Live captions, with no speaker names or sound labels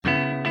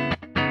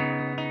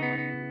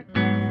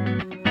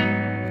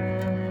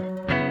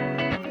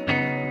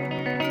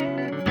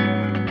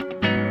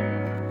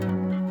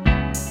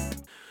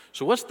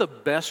So what's the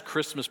best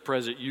Christmas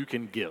present you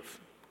can give?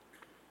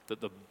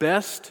 The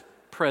best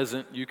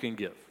present you can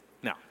give.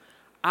 Now,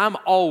 I'm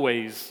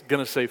always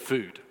going to say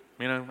food.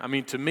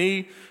 To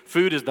me,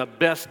 food is the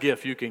best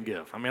gift you can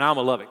give. I'm going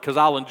to love it because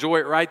I'll enjoy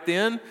it right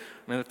then.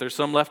 And if there's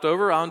some left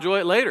over, I'll enjoy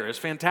it later. It's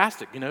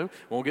fantastic,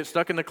 Won't get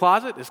stuck in the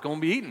closet. It's going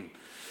to be eaten.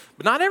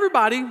 But not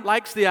everybody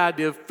likes the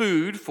idea of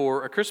food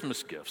for a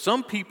Christmas gift.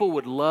 Some people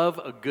would love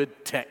a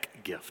good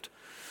tech gift.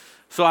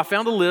 So I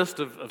found a list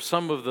of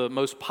some of the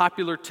most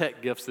popular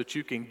tech gifts that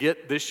you can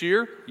get this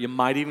year. You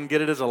might even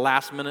get it as a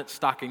last-minute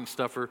stocking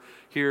stuffer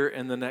here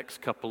in the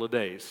next couple of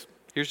days.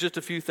 Here's just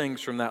a few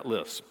things from that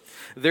list.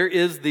 There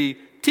is the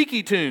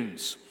Tiki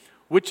Tunes,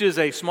 which is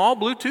a small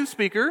Bluetooth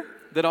speaker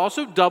that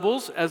also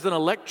doubles as an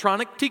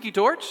electronic tiki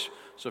torch.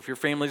 So if your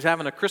family's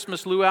having a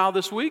Christmas luau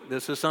this week,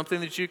 this is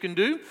something that you can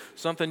do,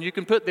 something you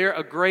can put there,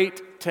 a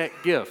great tech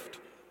gift.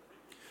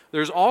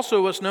 There's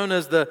also what's known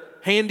as the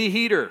handy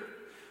heater.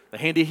 The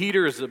handy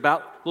heater is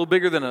about a little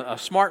bigger than a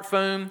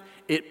smartphone.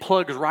 It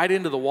plugs right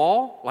into the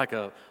wall like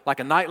a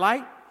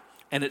nightlight,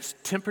 and it's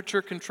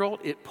temperature controlled.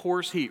 It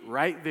pours heat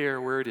right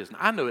there where it is. And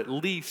I know at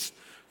least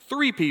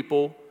 3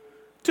 people,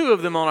 2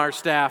 of them on our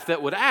staff,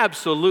 that would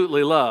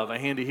absolutely love a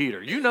handy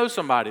heater. You know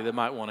somebody that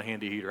might want a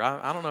handy heater.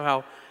 I don't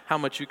know how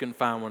much you can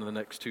find one in the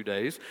next 2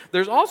 days.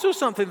 There's also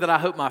something that I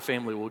hope my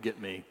family will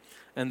get me,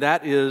 and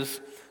that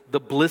is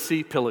the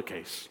Blissey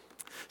pillowcase.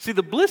 See,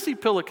 the Blissey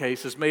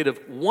pillowcase is made of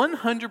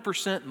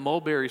 100%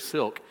 mulberry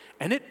silk,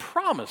 and it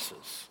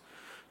promises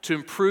to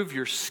improve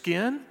your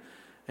skin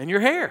and your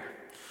hair.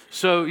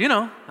 So,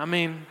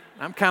 I'm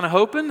kind of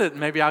hoping that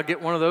maybe I'll get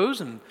one of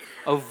those and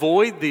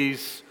avoid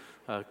these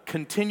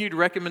continued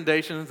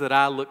recommendations that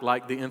I look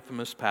like the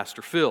infamous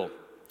Pastor Phil.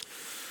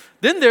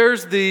 Then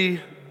there's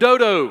the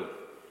Dodo.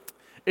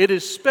 It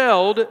is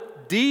spelled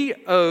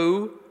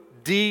D-O-D-O-W.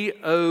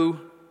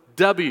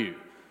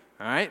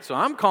 All right, so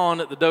I'm calling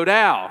it the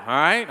Dodow, all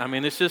right?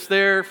 It's just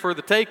there for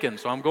the taking,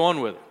 so I'm going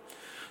with it.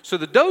 So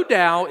the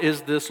Dodow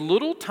is this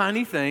little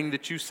tiny thing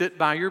that you sit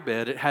by your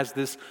bed. It has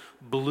this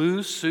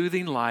blue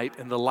soothing light,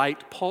 and the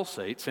light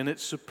pulsates, and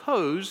it's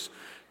supposed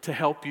to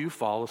help you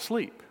fall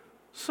asleep.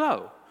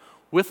 So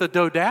with a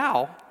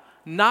Dodow,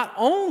 not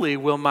only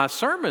will my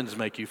sermons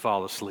make you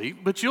fall asleep,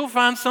 but you'll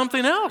find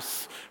something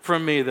else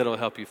from me that'll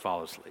help you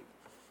fall asleep.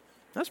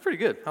 That's pretty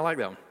good. I like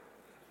that one.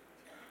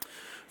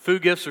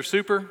 Food gifts are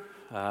super.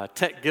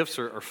 Tech gifts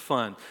are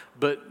fun,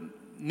 but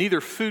neither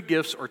food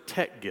gifts or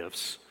tech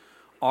gifts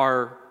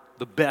are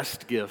the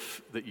best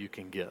gift that you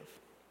can give.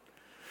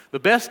 The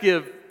best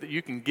gift that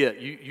you can get,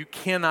 you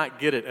cannot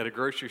get it at a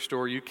grocery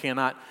store. You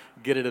cannot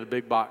get it at a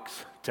big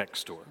box tech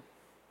store.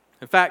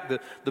 In fact,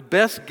 the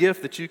best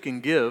gift that you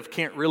can give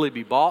can't really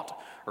be bought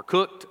or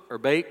cooked or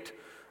baked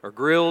or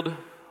grilled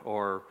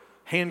or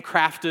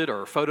handcrafted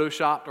or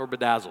photoshopped or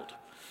bedazzled.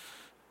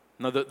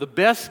 Now, the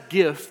best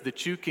gift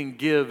that you can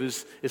give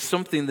is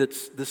something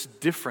that's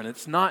different.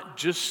 It's not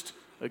just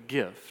a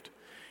gift.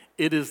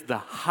 It is the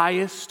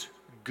highest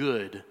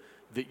good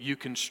that you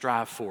can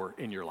strive for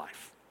in your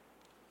life.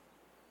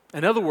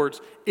 In other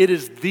words, it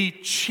is the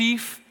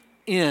chief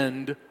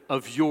end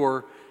of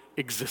your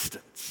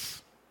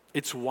existence.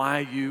 It's why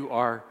you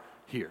are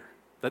here.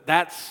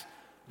 That's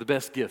the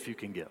best gift you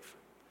can give.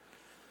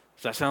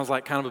 So that sounds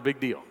like kind of a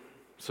big deal.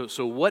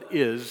 So what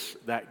is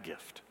that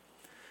gift?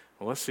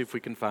 Well, let's see if we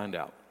can find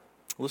out.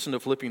 Listen to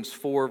Philippians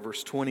 4,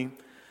 verse 20.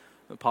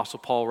 The Apostle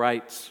Paul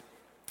writes,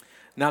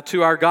 "Now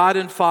to our God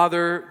and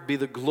Father be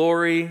the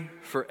glory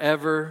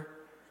forever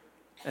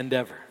and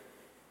ever."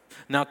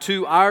 Now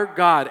to our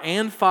God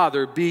and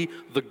Father be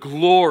the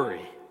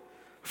glory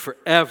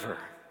forever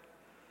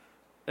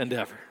and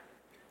ever.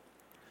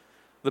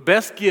 The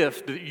best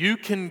gift that you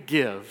can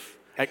give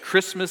at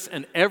Christmas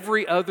and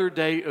every other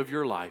day of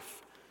your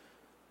life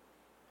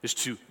is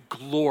to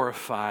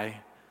glorify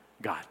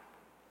God.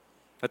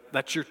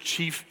 That's your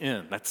chief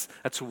end.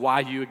 That's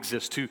why you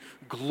exist, to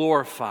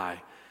glorify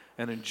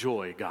and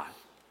enjoy God.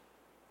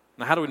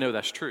 Now, how do we know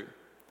that's true?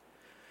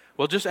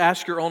 Well, just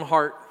ask your own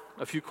heart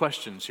a few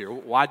questions here.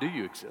 Why do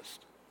you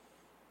exist?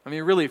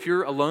 Really, if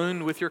you're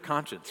alone with your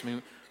conscience,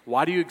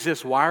 why do you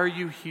exist? Why are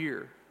you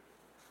here?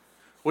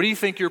 What do you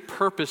think your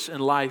purpose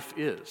in life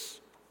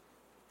is?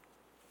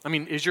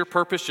 Is your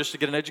purpose just to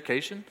get an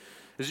education?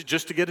 Is it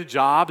just to get a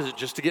job? Is it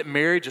just to get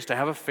married, just to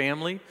have a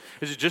family?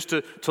 Is it just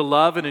to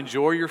love and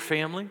enjoy your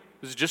family?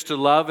 Is it just to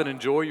love and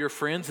enjoy your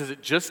friends? Is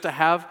it just to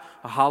have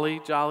a holly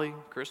jolly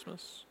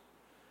Christmas?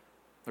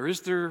 Or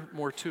is there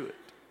more to it?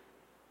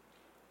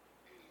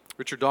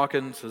 Richard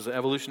Dawkins is an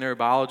evolutionary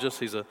biologist.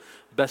 He's a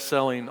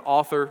best-selling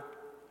author.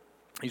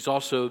 He's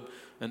also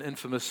an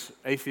infamous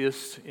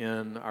atheist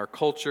in our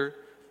culture.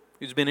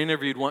 He's been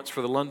interviewed once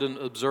for the London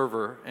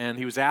Observer, and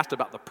he was asked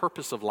about the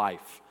purpose of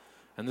life.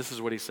 And this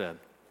is what he said.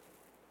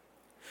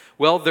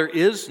 "Well, there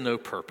is no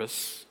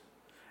purpose,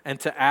 and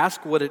to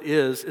ask what it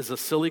is a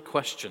silly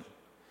question.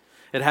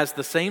 It has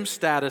the same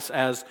status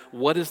as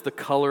what is the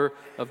color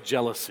of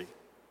jealousy?"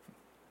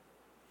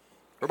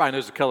 Everybody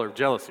knows the color of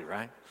jealousy,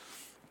 right?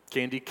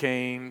 Candy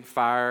cane,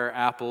 fire,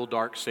 apple,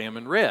 dark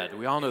salmon, red.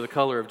 We all know the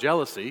color of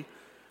jealousy.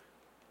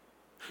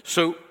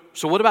 So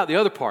what about the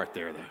other part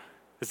there, though?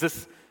 Is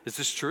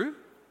this true?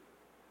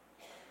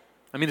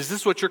 I mean, is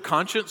this what your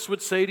conscience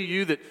would say to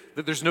you, that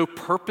there's no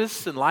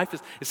purpose in life?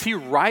 Is he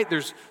right?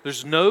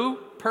 There's no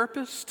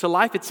purpose to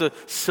life? It's a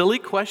silly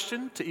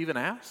question to even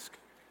ask.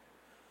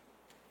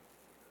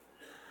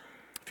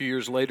 A few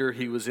years later,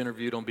 he was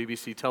interviewed on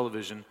BBC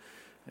television,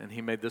 and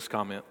he made this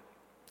comment.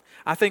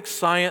 I think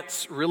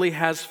science really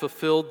has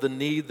fulfilled the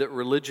need that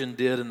religion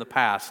did in the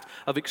past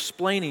of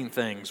explaining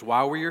things.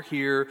 Why we are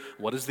here,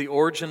 what is the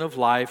origin of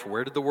life,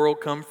 where did the world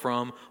come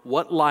from,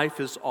 what life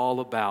is all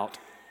about.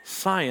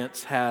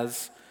 Science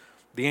has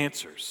the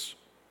answers.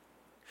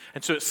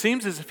 And so it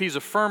seems as if he's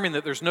affirming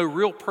that there's no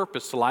real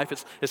purpose to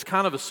life. It's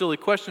kind of a silly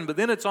question, but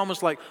then it's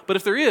almost like, but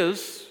if there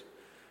is,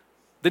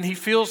 then he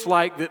feels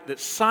like that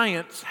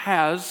science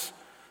has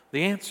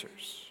the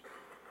answers.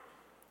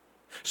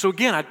 So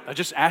again, I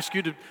just ask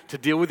you to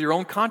deal with your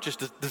own conscience.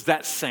 Does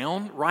that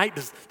sound right?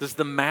 Does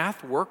the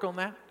math work on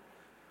that?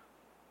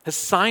 Has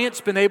science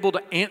been able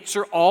to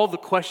answer all the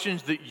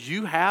questions that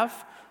you have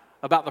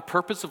about the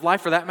purpose of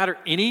life? For that matter,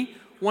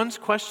 anyone's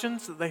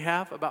questions that they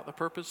have about the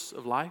purpose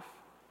of life?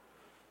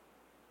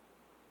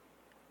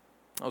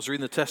 I was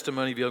reading the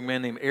testimony of a young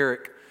man named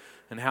Eric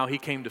and how he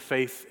came to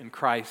faith in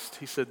Christ.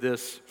 He said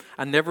this,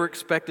 I never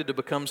expected to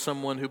become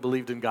someone who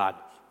believed in God.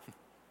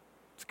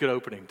 It's a good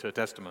opening to a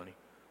testimony.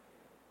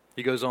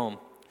 He goes on,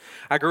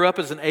 I grew up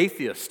as an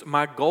atheist.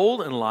 My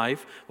goal in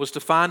life was to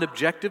find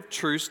objective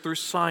truths through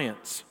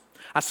science.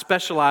 I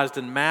specialized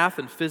in math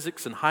and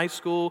physics in high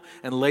school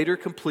and later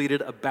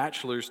completed a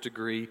bachelor's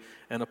degree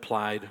in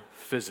applied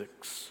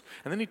physics.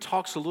 And then he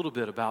talks a little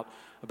bit about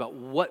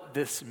what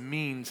this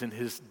means in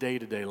his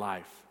day-to-day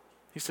life.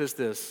 He says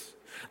this,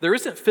 there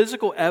isn't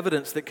physical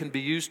evidence that can be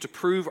used to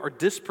prove or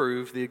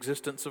disprove the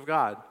existence of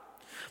God.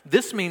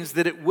 This means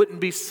that it wouldn't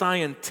be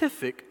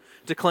scientific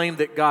to claim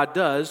that God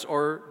does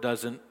or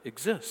doesn't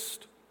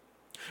exist.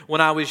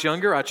 When I was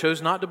younger, I chose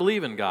not to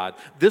believe in God.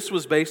 This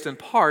was based in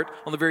part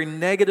on the very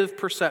negative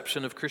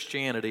perception of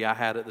Christianity I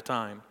had at the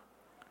time.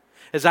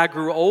 As I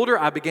grew older,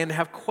 I began to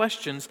have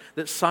questions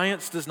that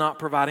science does not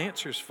provide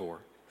answers for.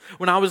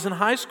 When I was in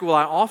high school,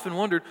 I often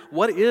wondered,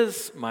 what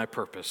is my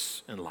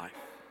purpose in life?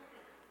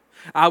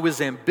 I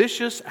was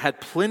ambitious,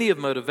 had plenty of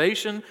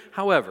motivation.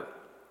 However,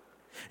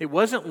 it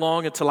wasn't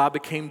long until I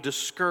became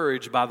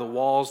discouraged by the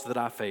walls that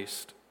I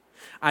faced.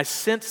 I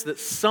sensed that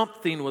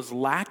something was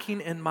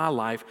lacking in my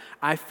life.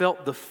 I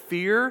felt the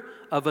fear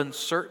of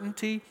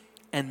uncertainty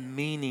and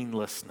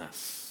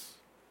meaninglessness.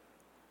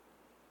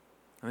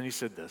 And then he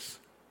said this,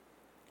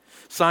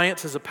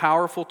 science is a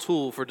powerful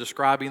tool for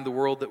describing the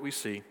world that we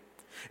see.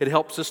 It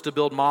helps us to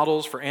build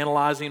models for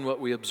analyzing what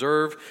we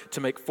observe,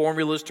 to make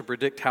formulas to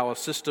predict how a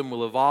system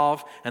will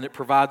evolve, and it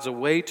provides a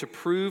way to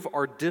prove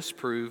or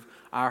disprove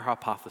our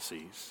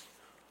hypotheses.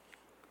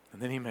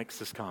 And then he makes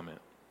this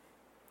comment,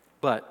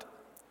 but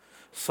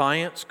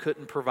science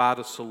couldn't provide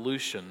a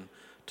solution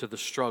to the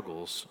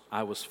struggles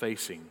I was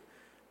facing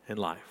in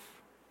life.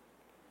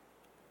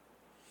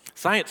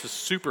 Science is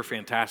super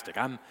fantastic.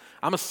 I'm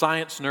a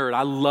science nerd.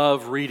 I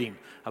love reading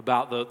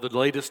about the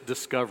latest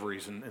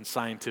discoveries in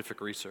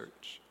scientific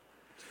research.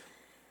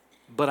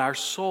 But our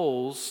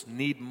souls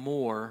need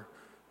more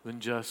than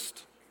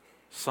just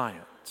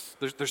science.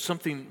 There's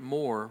something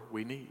more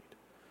we need.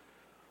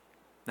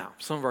 Now,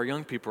 some of our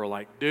young people are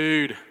like,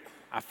 dude,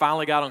 I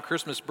finally got on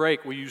Christmas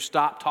break. Will you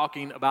stop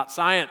talking about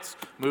science?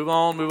 Move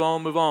on, move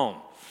on, move on.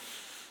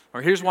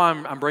 Or here's why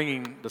I'm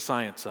bringing the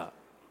science up.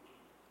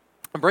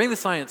 I'm bringing the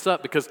science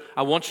up because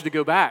I want you to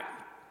go back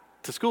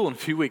to school in a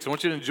few weeks. I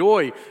want you to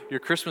enjoy your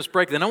Christmas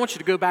break. Then I want you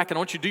to go back and I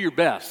want you to do your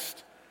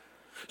best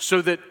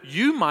so that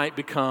you might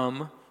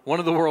become one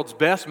of the world's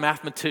best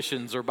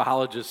mathematicians or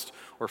biologists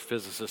or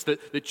physicists,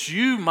 that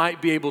you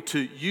might be able to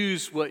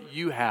use what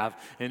you have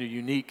in a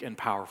unique and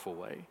powerful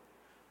way.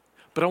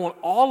 But I want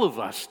all of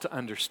us to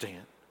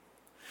understand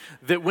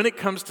that when it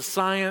comes to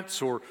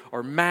science or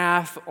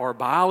math or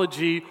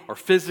biology or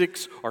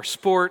physics or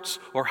sports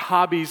or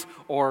hobbies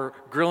or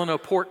grilling a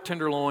pork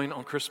tenderloin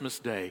on Christmas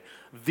Day,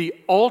 the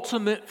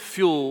ultimate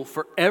fuel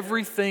for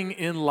everything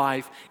in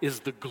life is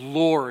the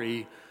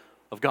glory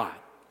of God.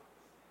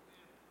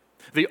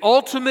 The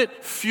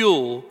ultimate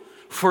fuel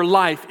for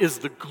life is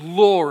the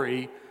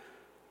glory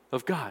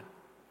of God.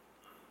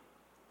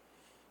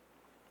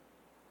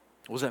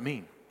 What does that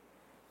mean?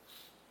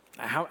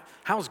 How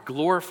is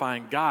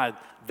glorifying God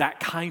that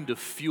kind of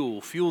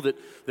fuel that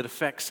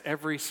affects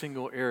every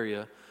single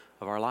area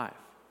of our life?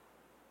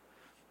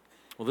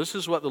 Well, this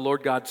is what the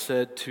Lord God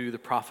said to the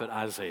prophet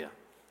Isaiah.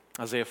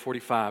 Isaiah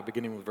 45,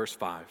 beginning with verse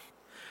 5.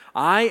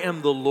 I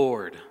am the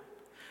Lord,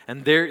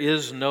 and there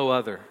is no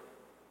other.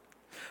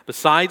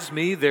 Besides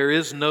me, there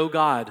is no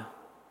God.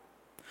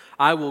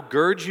 I will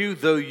gird you,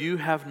 though you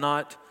have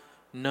not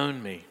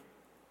known me,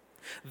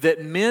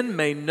 that men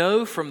may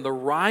know from the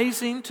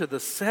rising to the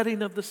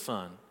setting of the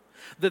sun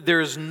that there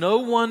is no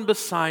one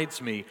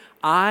besides me.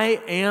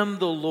 I am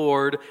the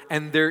Lord,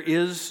 and there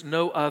is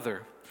no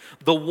other.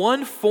 the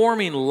one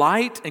forming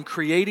light and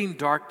creating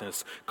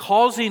darkness,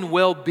 causing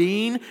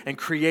well-being and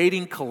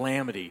creating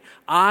calamity.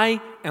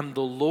 I am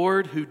the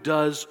Lord who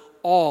does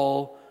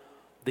all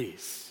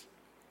these.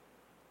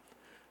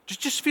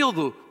 Just feel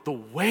the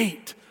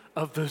weight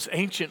of those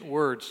ancient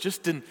words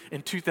just in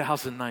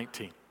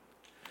 2019.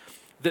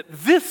 That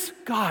this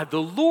God,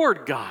 the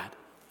Lord God,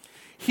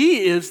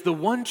 He is the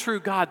one true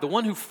God, the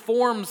one who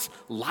forms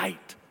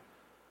light,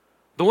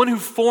 the one who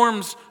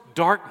forms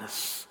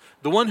darkness,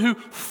 the one who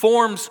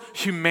forms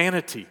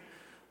humanity,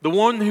 the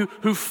one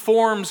who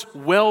forms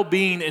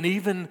well-being and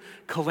even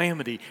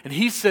calamity. And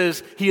He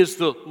says He is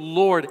the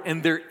Lord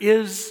and there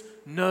is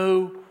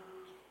no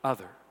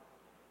other.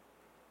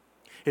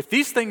 If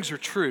these things are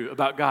true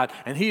about God,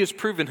 and He has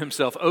proven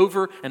Himself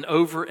over and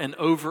over and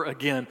over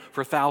again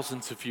for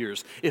thousands of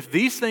years, if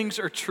these things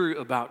are true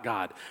about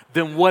God,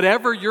 then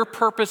whatever your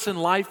purpose in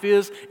life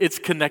is, it's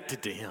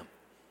connected to Him.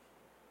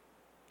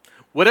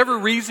 Whatever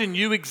reason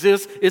you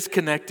exist, it's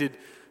connected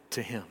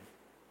to Him.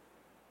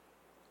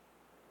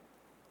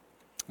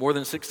 More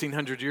than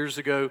 1,600 years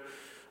ago,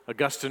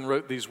 Augustine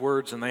wrote these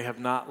words, and they have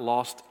not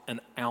lost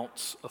an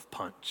ounce of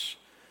punch.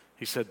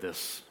 He said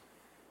this: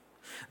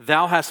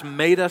 Thou hast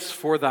made us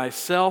for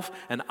thyself,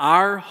 and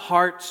our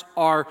hearts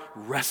are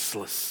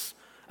restless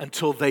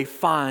until they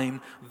find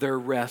their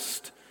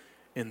rest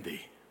in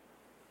thee.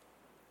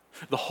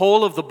 The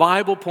whole of the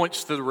Bible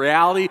points to the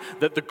reality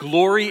that the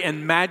glory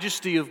and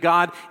majesty of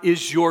God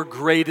is your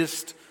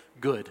greatest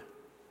good.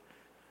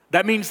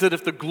 That means that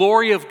if the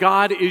glory of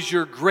God is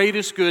your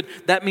greatest good,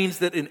 that means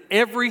that in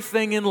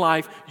everything in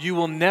life you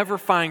will never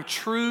find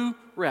true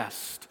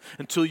rest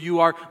until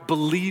you are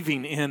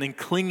believing in and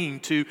clinging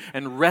to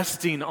and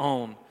resting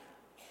on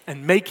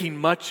and making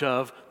much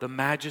of the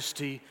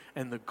majesty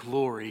and the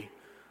glory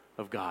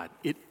of God.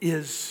 It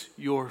is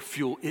your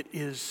fuel. It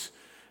is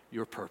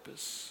your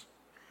purpose.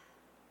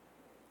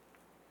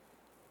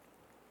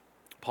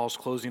 Paul's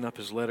closing up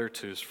his letter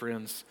to his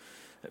friends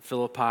at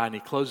Philippi, and he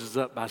closes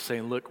up by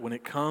saying, look, when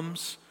it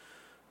comes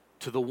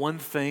to the one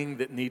thing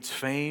that needs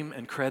fame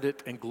and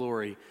credit and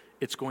glory,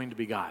 it's going to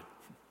be God.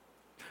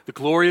 The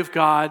glory of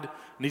God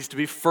needs to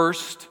be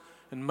first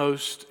and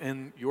most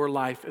in your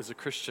life as a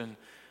Christian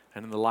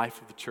and in the life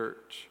of the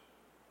church.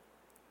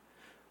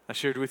 I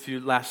shared with you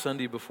last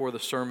Sunday before the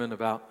sermon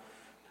about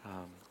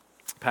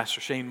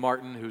Pastor Shane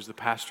Martin, who's the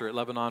pastor at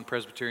Lebanon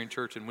Presbyterian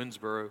Church in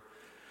Winsboro.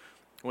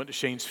 I went to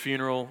Shane's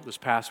funeral this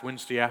past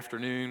Wednesday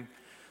afternoon.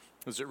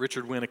 It was at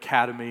Richard Wynn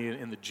Academy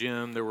in the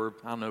gym. There were,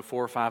 400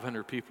 or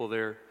 500 people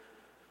there.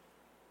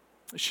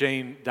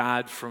 Shane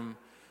died from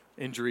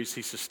injuries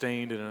he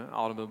sustained in an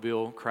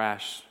automobile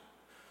crash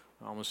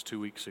almost 2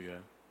 weeks ago.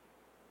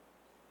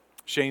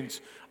 Shane's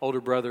older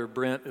brother,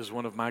 Brent, is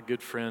one of my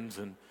good friends,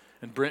 and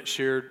Brent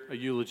shared a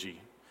eulogy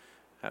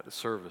at the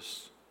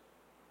service.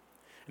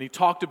 And he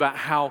talked about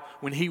how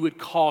when he would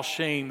call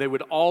Shane, they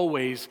would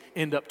always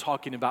end up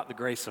talking about the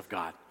grace of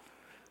God.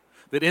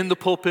 That in the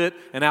pulpit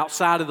and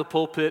outside of the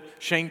pulpit,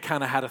 Shane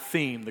kind of had a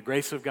theme: the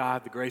grace of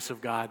God, the grace of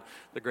God,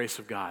 the grace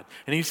of God.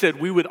 And he said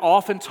we would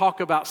often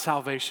talk about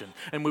salvation,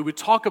 and we would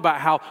talk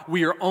about how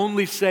we are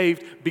only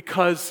saved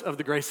because of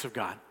the grace of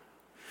God.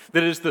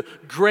 That it is the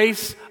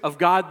grace of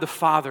God the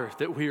Father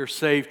that we are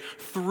saved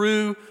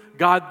through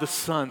God the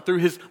Son, through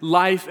His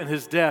life and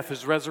His death,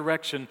 His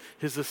resurrection,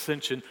 His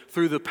ascension,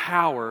 through the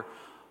power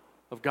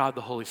of God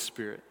the Holy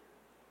Spirit.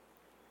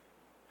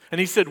 And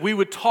he said we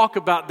would talk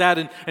about that,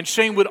 and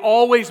Shane would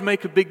always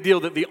make a big deal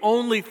that the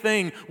only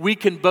thing we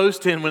can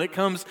boast in when it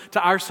comes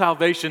to our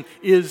salvation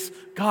is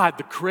God,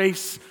 the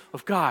grace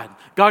of God.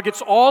 God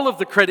gets all of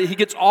the credit. He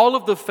gets all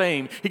of the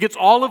fame. He gets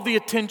all of the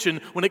attention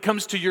when it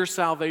comes to your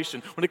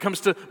salvation. When it comes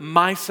to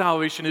my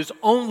salvation, it is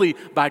only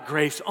by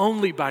grace,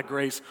 only by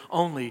grace,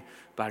 only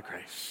by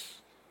grace.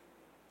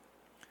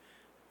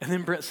 And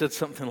then Brent said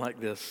something like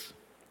this.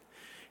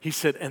 He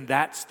said, and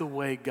that's the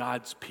way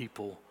God's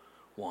people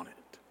want it.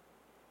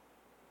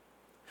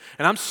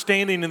 And I'm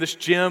standing in this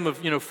gym of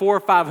 400 or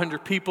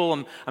 500 people,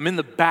 and I'm in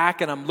the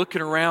back and I'm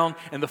looking around,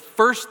 and the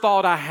first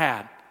thought I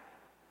had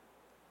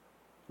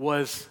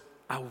was,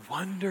 I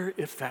wonder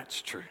if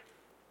that's true.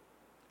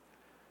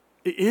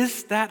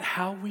 Is that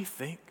how we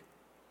think?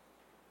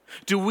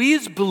 Do we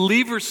as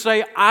believers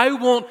say, I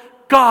want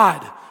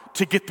God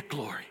to get the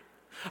glory.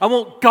 I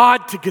want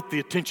God to get the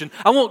attention.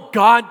 I want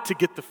God to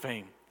get the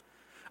fame.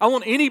 I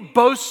want any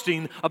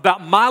boasting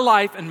about my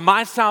life and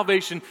my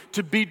salvation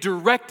to be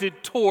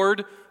directed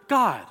toward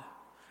God.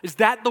 Is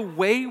that the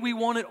way we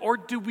want it, or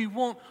do we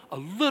want a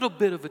little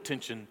bit of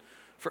attention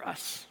for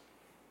us?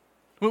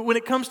 When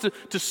it comes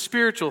to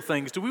spiritual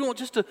things, do we want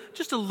just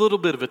a little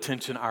bit of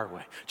attention our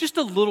way? Just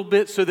a little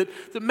bit, so that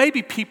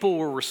maybe people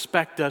will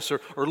respect us or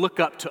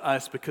look up to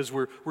us because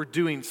we're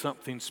doing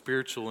something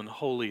spiritual and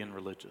holy and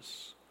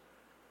religious.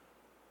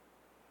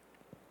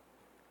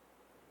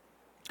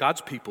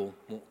 God's people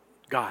want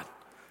God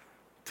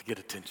to get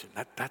attention.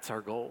 That's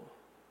our goal.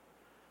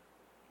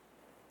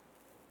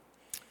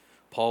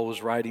 Paul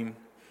was writing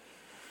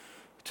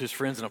to his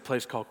friends in a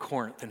place called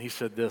Corinth, and he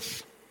said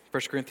this,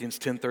 1 Corinthians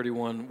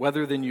 10:31,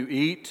 whether then you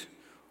eat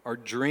or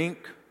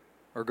drink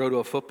or go to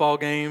a football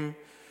game,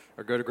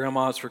 or go to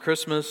grandma's for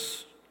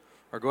Christmas,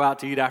 or go out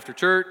to eat after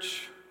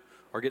church,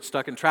 or get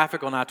stuck in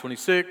traffic on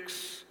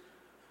I-26,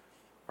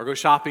 or go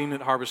shopping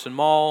at Harbison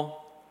Mall.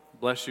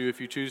 Bless you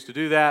if you choose to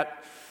do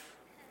that.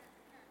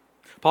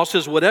 Paul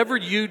says, whatever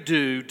you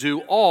do,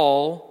 do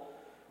all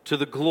to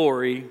the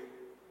glory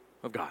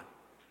of God.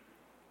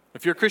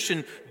 If you're a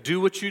Christian,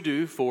 do what you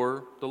do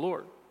for the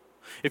Lord.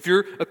 If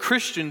you're a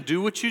Christian,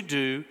 do what you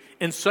do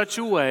in such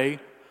a way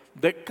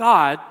that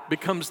God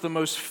becomes the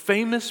most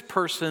famous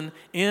person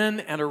in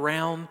and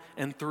around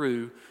and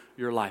through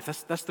your life.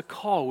 That's the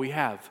call we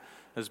have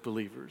as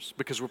believers,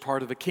 because we're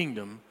part of a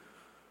kingdom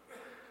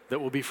that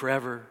will be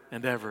forever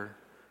and ever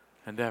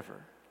and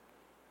ever.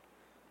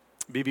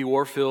 B.B.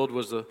 Warfield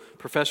was a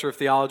professor of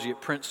theology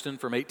at Princeton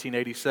from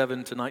 1887 to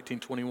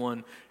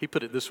 1921. He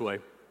put it this way: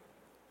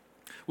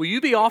 will you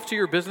be off to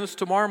your business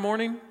tomorrow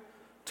morning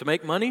to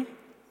make money?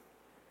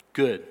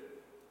 Good.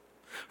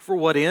 For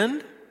what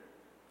end?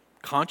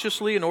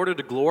 Consciously, in order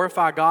to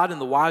glorify God in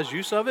the wise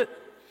use of it?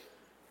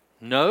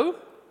 No?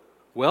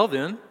 Well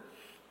then,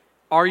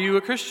 are you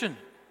a Christian?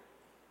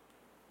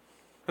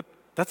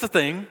 That's a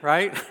thing,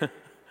 right?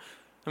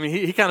 I mean,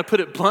 he kind of put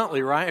it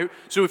bluntly, right?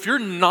 So if you're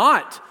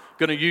not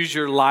going to use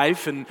your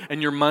life and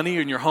your money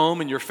and your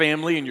home and your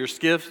family and your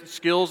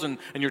skills and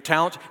your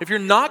talents, if you're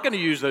not going to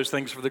use those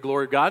things for the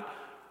glory of God,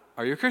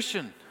 are you a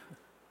Christian?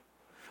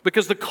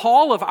 Because the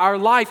call of our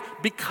life,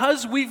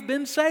 because we've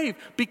been saved,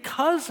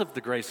 because of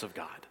the grace of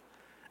God,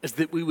 is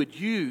that we would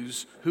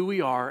use who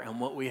we are and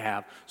what we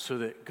have so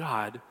that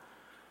God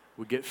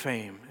would get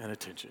fame and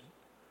attention.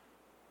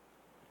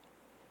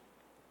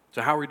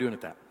 So how are we doing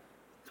at that?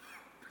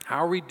 How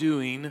are we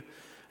doing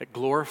at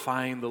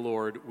glorifying the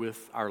Lord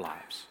with our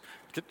lives?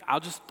 I'll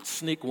just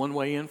sneak one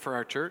way in for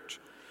our church.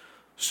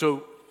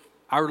 So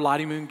our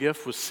Lottie Moon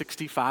gift was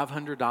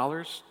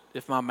 $6,500.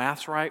 If my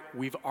math's right,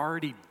 we've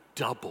already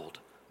doubled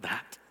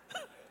that.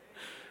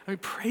 I mean,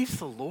 praise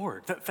the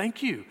Lord.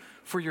 Thank you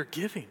for your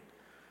giving.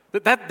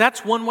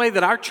 That's one way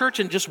that our church,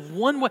 in just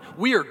one way,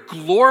 we are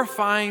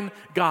glorifying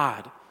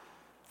God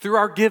through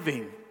our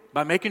giving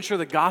by making sure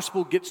the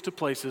gospel gets to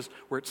places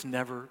where it's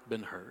never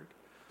been heard.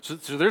 So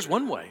there's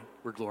one way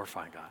we're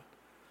glorifying God.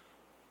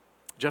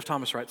 Jeff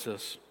Thomas writes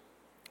this: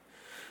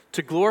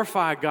 to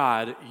glorify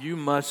God, you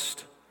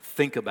must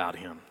think about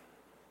Him.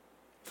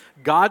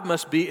 God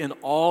must be in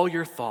all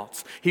your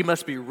thoughts. He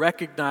must be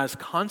recognized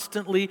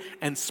constantly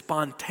and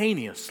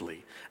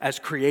spontaneously as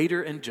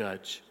creator and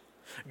judge.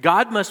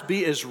 God must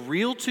be as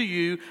real to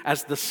you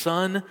as the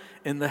sun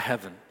in the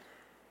heaven.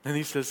 And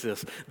he says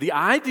this: the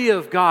idea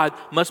of God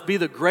must be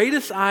the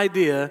greatest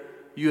idea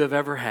you have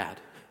ever had.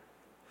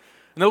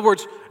 In other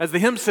words, as the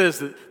hymn says,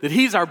 that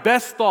He's our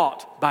best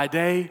thought by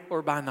day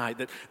or by night.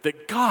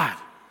 That God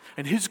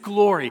and His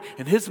glory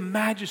and His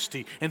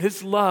majesty and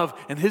His love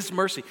and His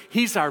mercy,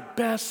 He's our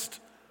best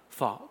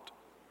thought.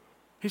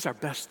 He's our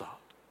best thought.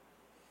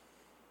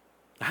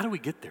 How do we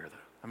get there, though?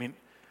 I mean,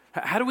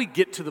 how do we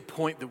get to the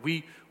point that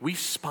we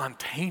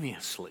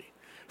spontaneously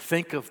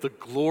think of the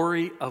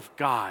glory of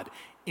God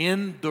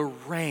in the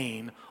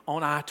rain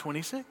on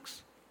I-26?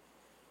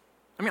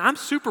 I mean, I'm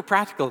super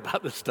practical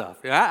about this stuff.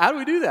 How do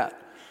we do that?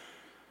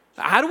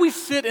 How do we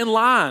sit in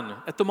line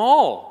at the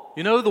mall?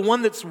 You know, the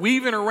one that's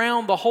weaving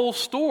around the whole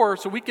store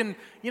so we can,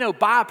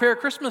 buy a pair of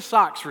Christmas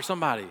socks for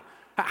somebody.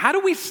 How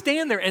do we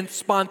stand there and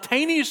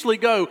spontaneously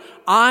go,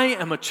 I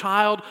am a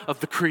child of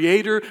the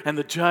Creator and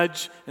the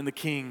Judge and the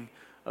King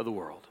of the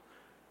world?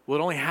 Well,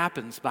 it only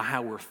happens by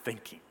how we're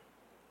thinking.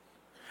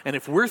 And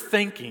if we're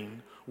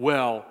thinking,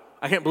 well,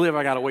 I can't believe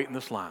I got to wait in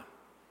this line.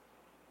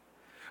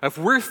 If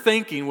we're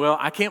thinking, well,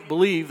 I can't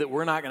believe that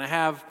we're not going to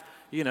have,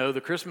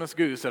 the Christmas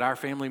goose at our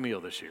family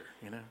meal this year,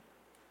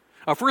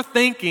 If we're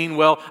thinking,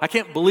 well, I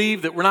can't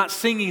believe that we're not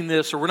singing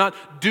this or we're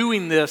not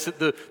doing this at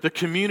the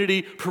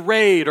community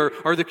parade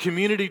or the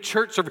community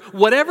church service,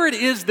 whatever it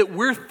is that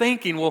we're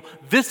thinking, well,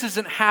 this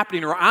isn't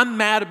happening, or I'm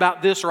mad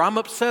about this, or I'm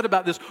upset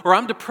about this, or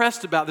I'm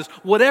depressed about this,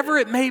 whatever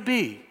it may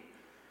be,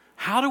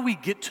 how do we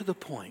get to the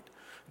point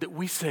that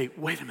we say,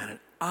 wait a minute,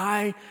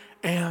 I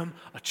am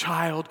a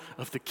child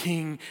of the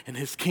King, and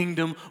His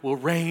kingdom will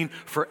reign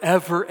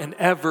forever and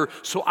ever,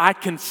 so I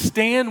can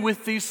stand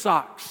with these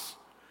socks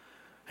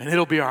and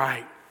it'll be all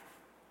right.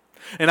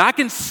 And I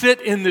can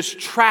sit in this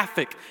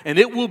traffic and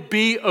it will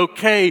be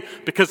okay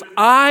because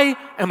I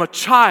am a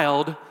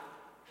child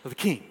of the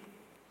King.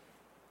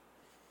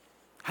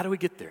 How do we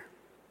get there?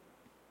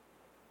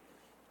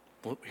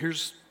 Well,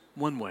 here's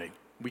one way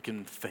we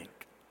can think.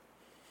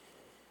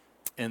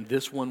 And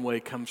this one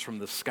way comes from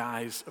the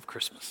skies of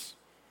Christmas.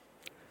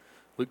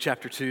 Luke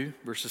chapter 2,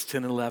 verses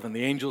 10 and 11.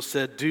 The angel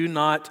said, do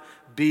not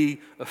be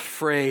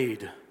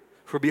afraid,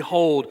 for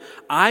behold,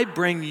 I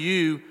bring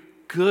you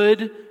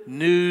good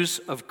news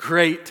of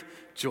great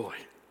joy.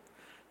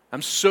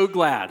 I'm so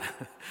glad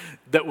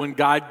that when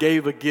God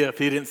gave a gift,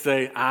 He didn't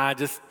say,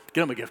 just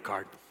get them a gift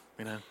card,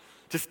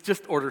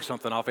 Just order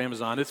something off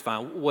Amazon, it's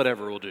fine,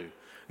 whatever will do.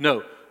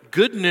 No,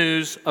 good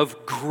news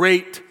of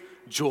great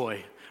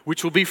joy.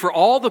 which will be for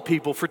all the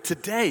people. For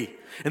today,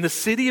 in the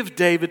city of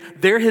David,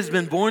 there has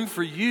been born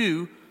for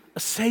you a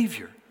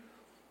Savior,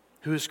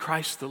 who is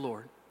Christ the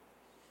Lord.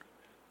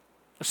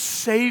 A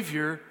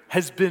Savior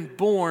has been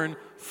born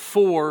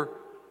for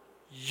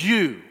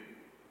you.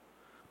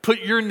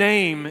 Put your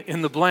name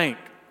in the blank.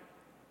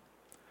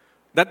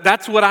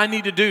 That's what I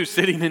need to do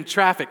sitting in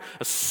traffic.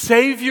 A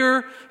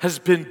Savior has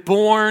been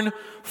born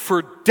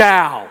for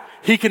Dow.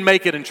 He can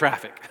make it in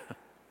traffic.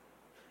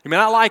 He may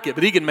not like it,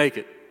 but he can make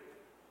it.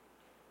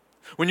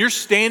 When you're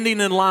standing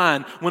in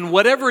line, when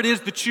whatever it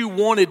is that you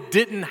wanted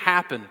didn't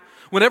happen,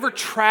 whenever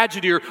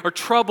tragedy or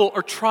trouble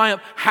or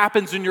triumph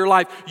happens in your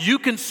life, you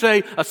can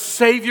say, a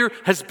Savior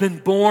has been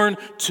born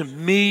to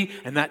me,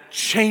 and that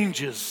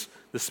changes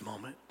this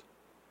moment.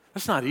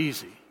 That's not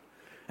easy.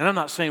 And I'm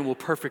not saying we'll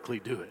perfectly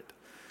do it.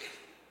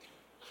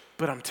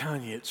 But I'm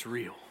telling you, it's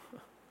real.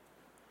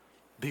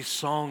 These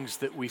songs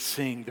that we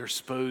sing, they're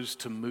supposed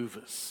to move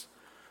us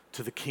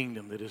to the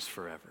kingdom that is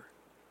forever.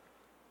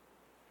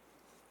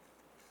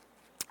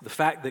 The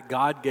fact that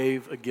God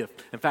gave a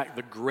gift, in fact,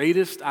 the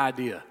greatest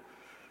idea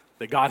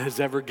that God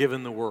has ever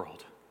given the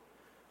world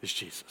is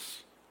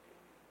Jesus.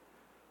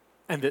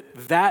 And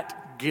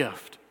that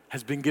gift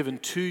has been given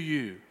to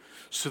you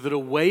so that a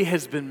way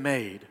has been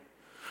made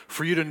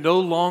for you to no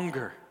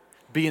longer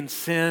be in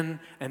sin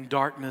and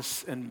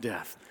darkness and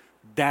death.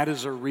 That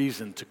is a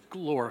reason to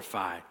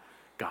glorify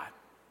God.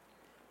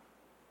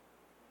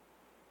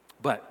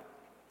 But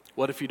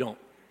what if you don't?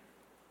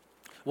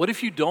 What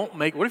if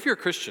you're a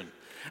Christian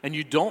and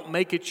you don't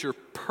make it your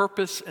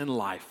purpose in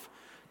life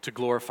to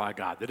glorify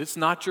God? That it's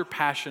not your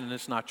passion and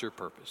it's not your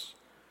purpose?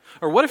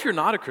 Or what if you're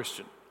not a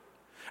Christian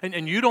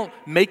and you don't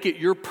make it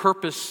your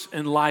purpose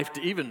in life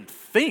to even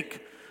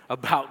think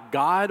about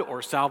God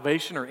or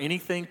salvation or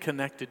anything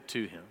connected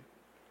to Him?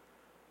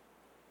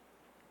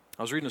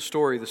 I was reading a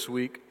story this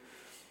week.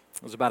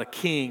 It was about a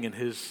king and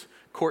his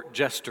court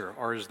jester,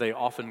 or as they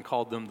often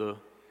called them, the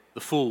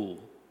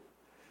fool.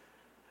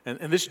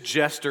 And this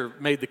jester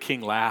made the king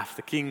laugh.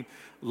 The king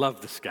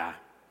loved this guy.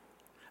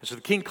 And so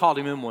the king called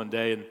him in one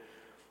day, and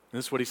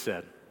this is what he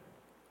said.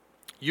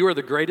 "You are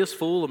the greatest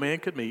fool a man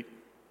could meet.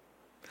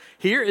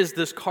 Here is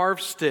this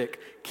carved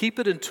stick. Keep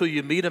it until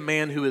you meet a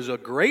man who is a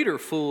greater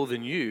fool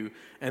than you,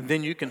 and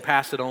then you can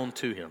pass it on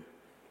to him."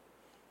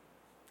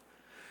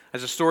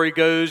 As the story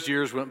goes,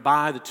 years went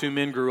by, the two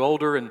men grew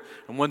older, and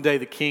one day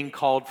the king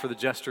called for the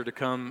jester to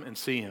come and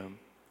see him.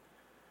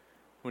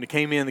 When he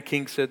came in, the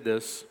king said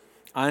this,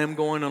 "I am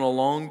going on a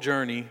long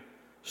journey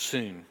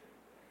soon."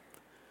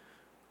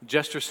 The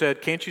jester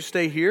said, "Can't you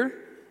stay here?"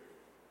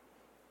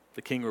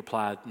 The king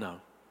replied,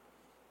 "No."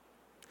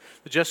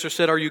 The jester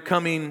said, "Are you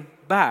coming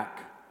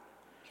back?"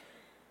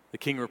 The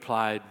king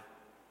replied,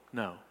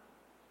 "No."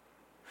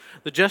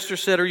 The jester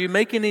said, "Are you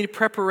making any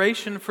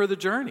preparation for the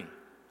journey?"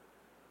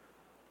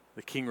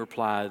 The king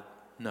replied,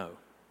 "No."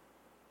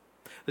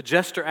 The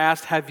jester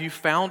asked, "Have you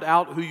found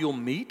out who you'll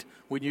meet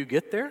when you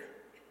get there?"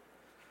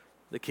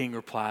 The king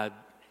replied,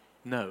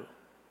 "No."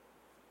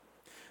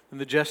 Then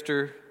the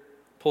jester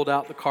pulled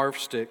out the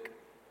carved stick.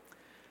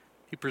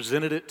 He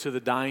presented it to the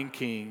dying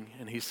king,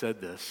 and he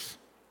said this,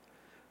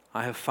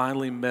 "I have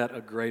finally met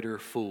a greater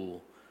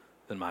fool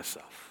than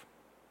myself."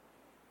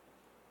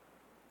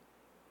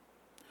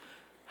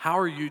 How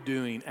are you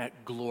doing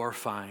at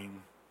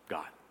glorifying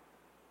God?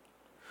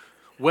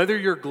 Whether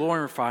you're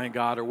glorifying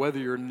God or whether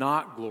you're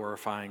not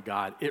glorifying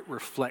God, it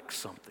reflects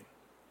something.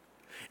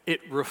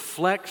 It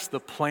reflects the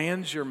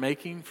plans you're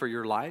making for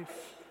your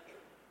life,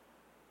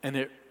 and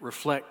it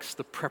reflects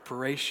the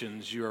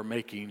preparations you are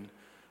making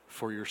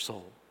for your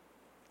soul.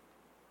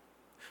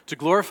 To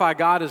glorify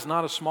God is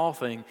not a small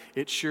thing.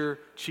 It's your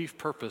chief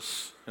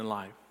purpose in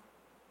life.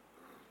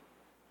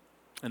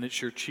 And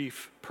it's your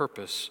chief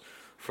purpose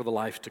for the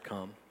life to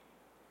come.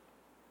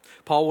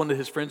 Paul wanted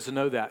his friends to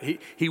know that.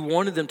 He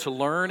wanted them to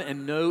learn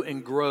and know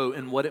and grow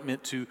in what it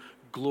meant to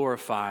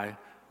glorify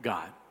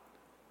God.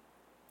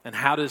 And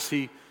how does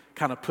he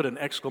kind of put an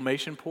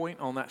exclamation point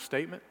on that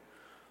statement?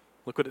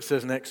 Look what it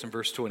says next in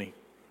verse 20.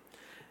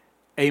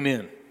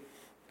 Amen.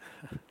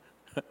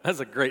 That's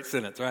a great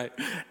sentence, right?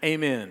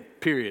 Amen,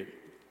 period.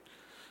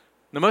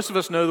 Now, most of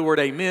us know the word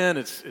amen.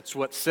 It's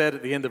what's said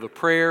at the end of a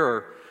prayer,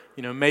 or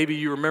maybe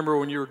you remember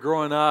when you were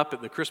growing up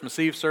at the Christmas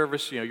Eve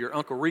service, your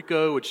Uncle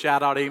Rico would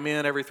shout out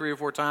amen every 3 or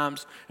 4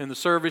 times in the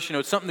service.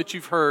 It's something that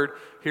you've heard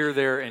here,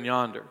 there, and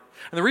yonder.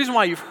 And the reason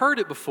why you've heard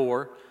it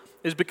before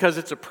is because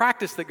it's a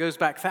practice that goes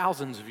back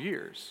thousands of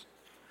years.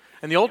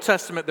 In the Old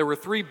Testament, there were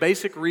 3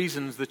 basic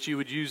reasons that you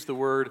would use the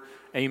word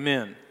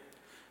amen.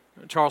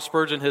 Charles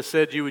Spurgeon has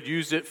said you would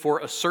use it for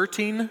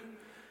asserting,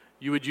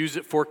 you would use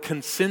it for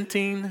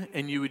consenting,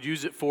 and you would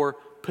use it for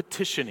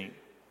petitioning.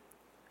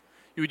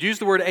 You would use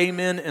the word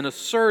amen in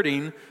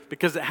asserting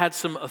because it had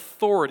some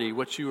authority,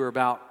 what you were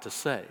about to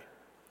say.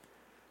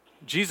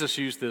 Jesus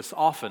used this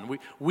often.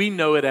 We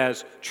know it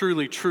as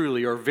truly,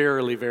 truly, or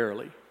verily,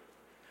 verily.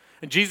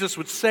 And Jesus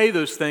would say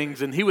those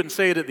things, and he wouldn't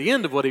say it at the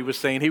end of what he was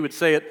saying. He would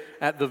say it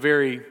at the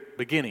very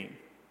beginning.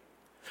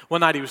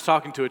 One night he was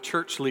talking to a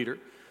church leader,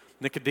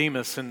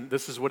 Nicodemus, and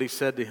this is what he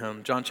said to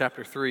him, John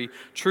chapter 3,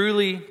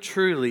 "Truly,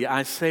 truly,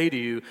 I say to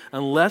you,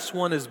 unless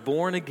one is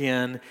born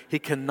again, he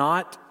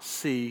cannot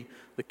see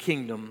the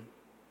kingdom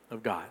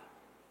of God."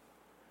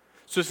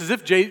 So it's as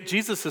if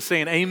Jesus is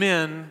saying,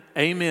 amen,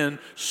 amen,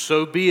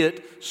 so be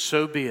it,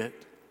 so be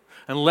it.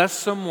 Unless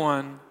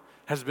someone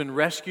has been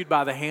rescued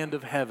by the hand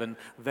of heaven,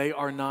 they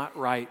are not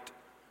right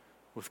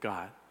with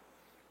God.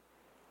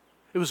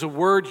 It was a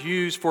word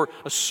used for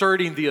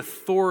asserting the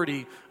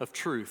authority of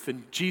truth,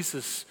 and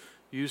Jesus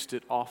used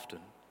it often.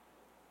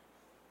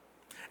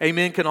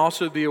 Amen can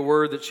also be a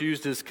word that's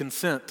used as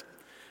consent.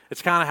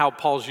 It's kind of how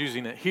Paul's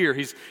using it here.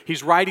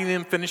 He's writing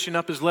them, finishing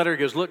up his letter. He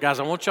goes, look, guys,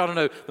 I want y'all to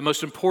know the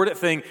most important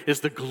thing is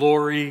the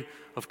glory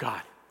of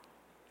God.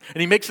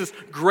 And he makes this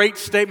great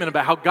statement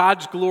about how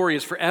God's glory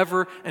is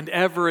forever and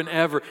ever and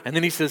ever. And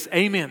then he says,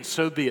 amen,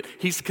 so be it.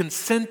 He's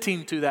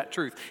consenting to that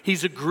truth.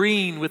 He's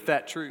agreeing with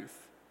that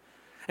truth.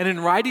 And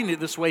in writing it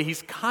this way,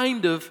 he's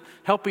kind of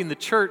helping the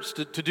church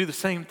to do the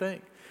same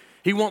thing.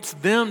 He wants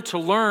them to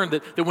learn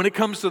that when it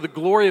comes to the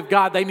glory of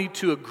God, they need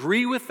to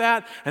agree with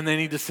that, and they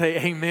need to say,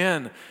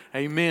 amen,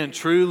 amen,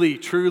 truly,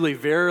 truly,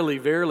 verily,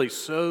 verily,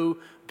 so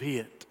be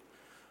it.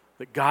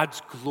 That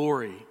God's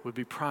glory would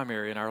be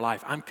primary in our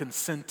life. I'm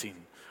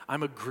consenting.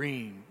 I'm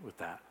agreeing with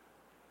that.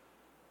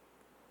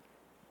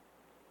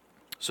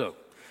 So,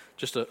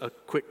 just a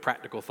quick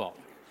practical thought.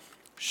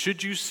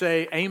 Should you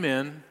say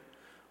amen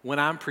when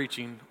I'm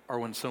preaching or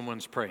when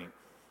someone's praying?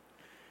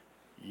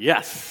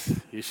 Yes,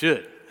 you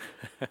should.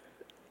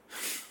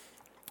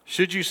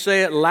 Should you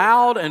say it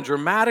loud and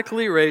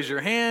dramatically, raise your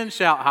hand,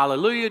 shout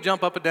hallelujah,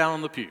 jump up and down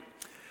on the pew?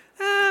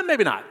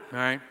 Maybe not, all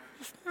right?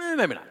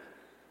 Maybe not.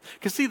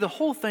 Because see, the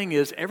whole thing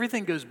is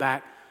everything goes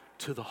back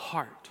to the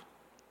heart.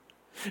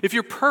 If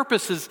your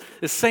purpose is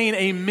saying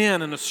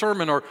amen in a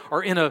sermon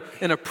or in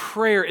a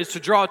prayer is to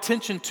draw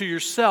attention to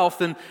yourself,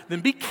 then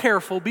be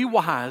careful, be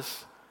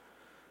wise.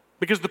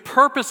 Because the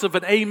purpose of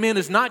an amen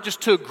is not just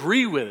to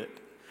agree with it.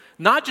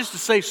 Not just to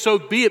say, so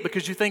be it,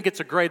 because you think it's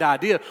a great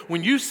idea.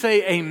 When you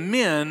say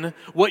amen,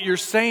 what you're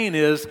saying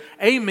is,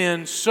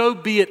 amen, so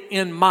be it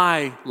in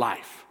my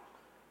life.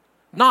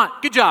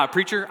 Not, good job,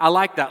 preacher, I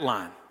like that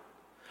line.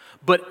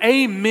 But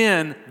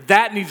amen,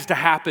 that needs to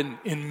happen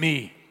in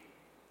me.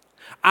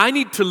 I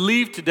need to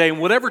leave today, and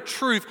whatever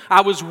truth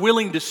I was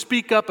willing to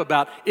speak up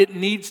about, it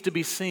needs to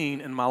be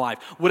seen in my life.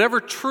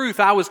 Whatever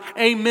truth I was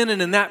amening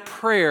in that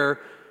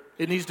prayer,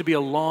 it needs to be a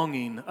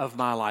longing of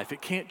my life.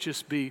 It can't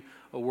just be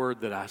a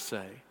word that I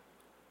say.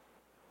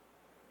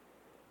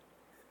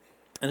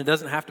 And it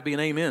doesn't have to be an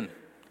amen.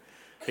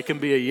 It can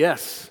be a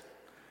yes.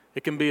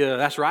 It can be a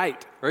that's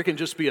right. Or it can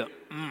just be a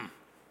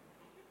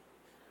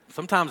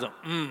Sometimes a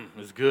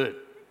is good.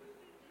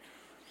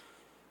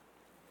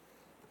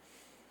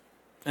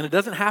 And it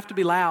doesn't have to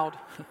be loud.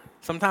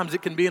 Sometimes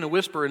it can be in a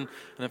whisper, and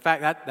in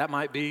fact, that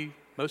might be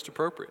most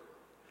appropriate.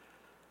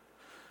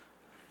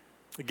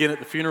 Again, at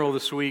the funeral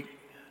this week,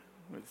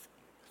 with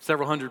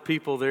several hundred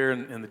people there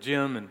in the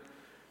gym, and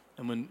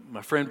when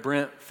my friend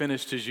Brent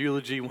finished his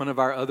eulogy, one of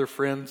our other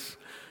friends,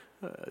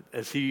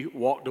 as he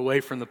walked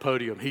away from the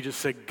podium, he just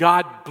said,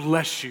 "God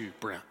bless you,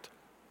 Brent."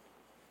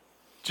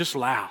 Just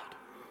loud.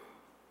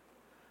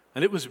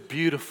 And it was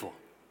beautiful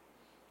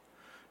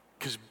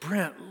because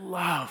Brent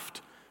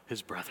loved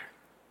his brother.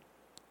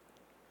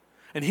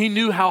 And he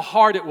knew how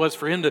hard it was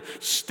for him to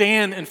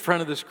stand in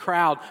front of this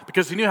crowd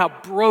because he knew how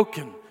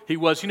broken he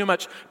was. He knew how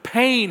much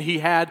pain he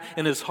had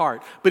in his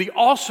heart. But he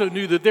also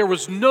knew that there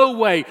was no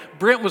way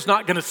Brent was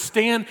not going to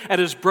stand at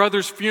his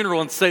brother's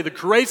funeral and say, the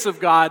grace of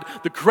God,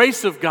 the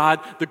grace of God,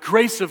 the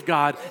grace of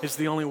God is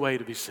the only way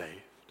to be saved.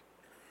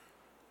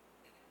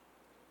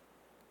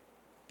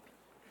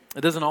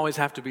 It doesn't always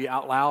have to be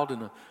out loud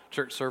in a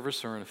church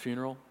service or in a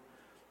funeral.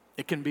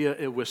 It can be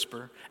a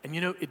whisper. And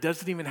you know, it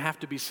doesn't even have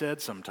to be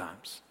said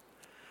sometimes.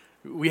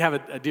 We have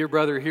a dear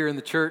brother here in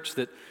the church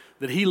that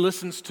he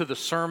listens to the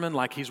sermon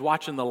like he's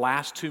watching the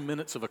last 2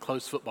 minutes of a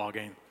close football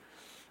game.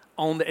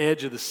 On the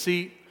edge of the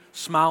seat,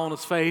 smile on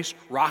his face,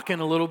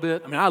 rocking a little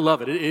bit. I mean, I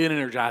love it. It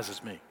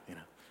energizes me, you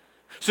know.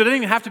 So it doesn't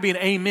even have to be an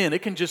amen.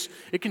 It can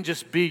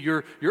just be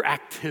your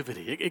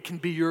activity. It can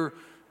be your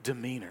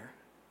demeanor.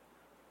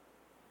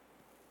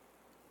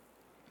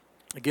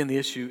 Again, the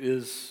issue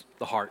is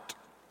the heart.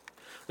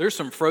 There's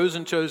some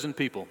frozen chosen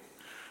people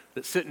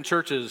that sit in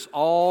churches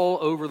all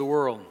over the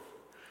world,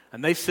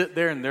 and they sit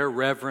there and they're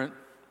reverent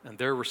and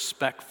they're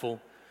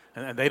respectful,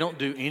 and they don't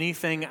do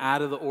anything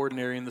out of the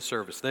ordinary in the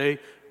service. They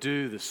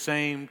do the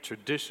same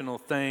traditional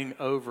thing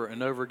over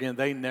and over again.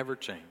 They never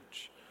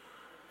change.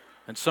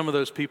 And some of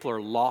those people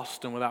are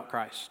lost and without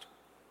Christ.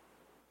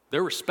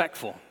 They're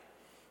respectful,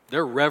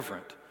 they're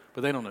reverent,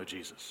 but they don't know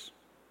Jesus.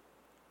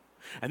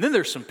 And then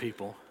there's some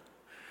people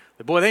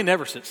that, boy, they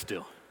never sit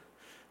still.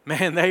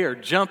 Man, they are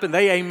jumping.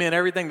 They amen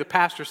everything the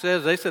pastor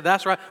says. They said,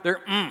 that's right. They're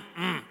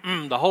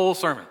the whole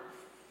sermon.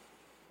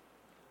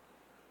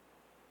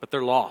 But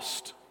they're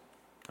lost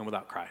and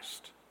without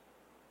Christ.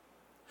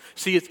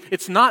 See,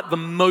 it's not the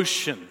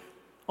motion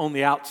on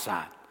the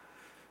outside,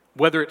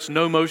 whether it's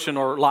no motion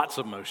or lots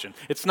of motion.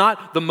 It's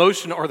not the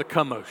motion or the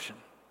commotion.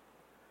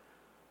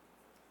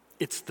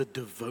 It's the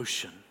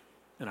devotion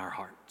in our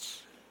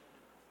hearts.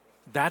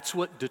 That's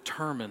what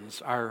determines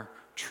our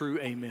true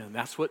amen.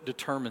 That's what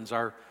determines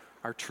our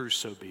true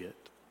so be it.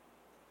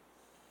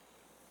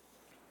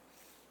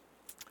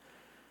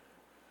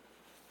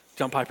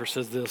 John Piper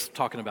says this,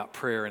 talking about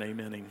prayer and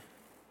amening.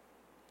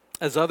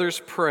 As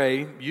others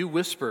pray, you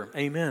whisper,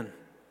 amen.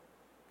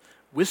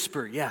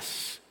 Whisper,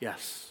 yes,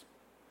 yes.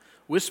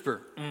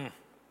 Whisper,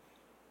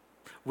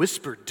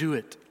 Whisper, do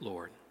it,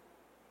 Lord.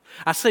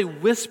 I say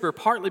whisper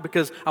partly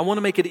because I want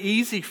to make it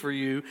easy for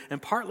you,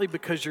 and partly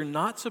because you're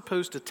not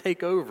supposed to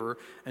take over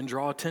and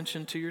draw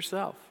attention to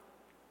yourself.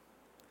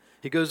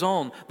 He goes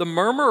on, the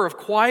murmur of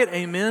quiet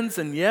amens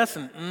and yes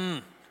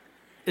and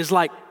is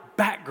like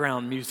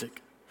background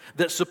music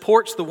that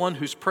supports the one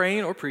who's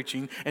praying or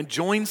preaching and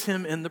joins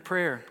him in the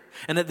prayer.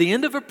 And at the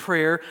end of a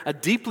prayer, a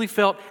deeply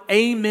felt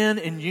amen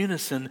in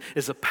unison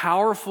is a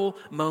powerful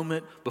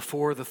moment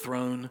before the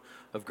throne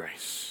of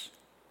grace.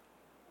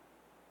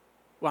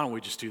 Why don't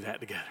we just do that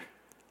together?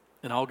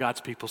 And all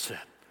God's people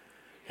said,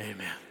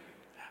 amen.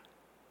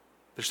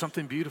 There's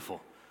something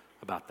beautiful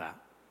about that.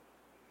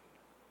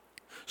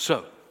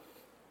 So,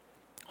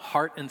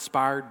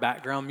 heart-inspired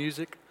background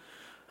music,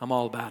 I'm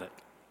all about it.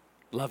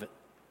 Love it.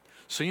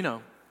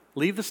 So,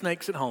 leave the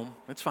snakes at home.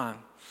 It's fine.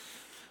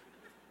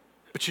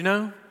 But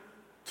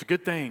it's a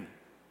good thing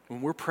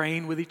when we're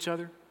praying with each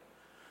other,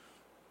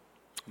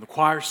 when the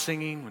choir's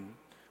singing, when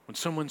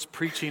someone's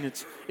preaching,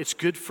 it's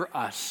good for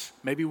us.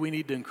 Maybe we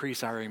need to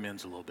increase our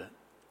amens a little bit.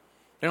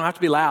 They don't have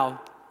to be loud.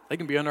 They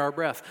can be under our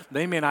breath.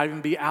 They may not even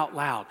be out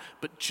loud,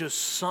 but just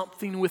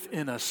something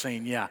within us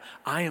saying, yeah,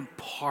 I am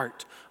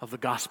part of the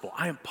gospel.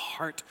 I am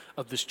part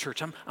of this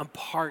church. I'm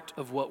part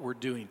of what we're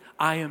doing.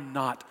 I am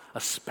not a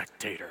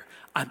spectator.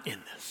 I'm in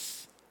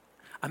this.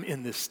 I'm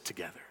in this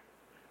together.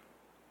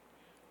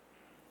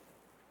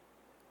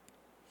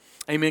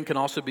 Amen can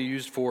also be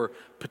used for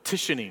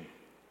petitioning.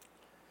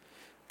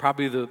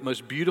 Probably the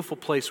most beautiful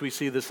place we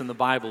see this in the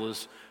Bible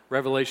is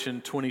Revelation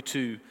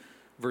 22,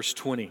 verse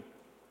 20.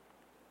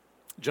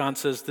 John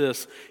says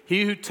this,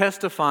 he who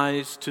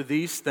testifies to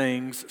these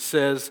things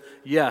says,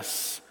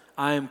 yes,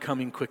 I am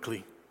coming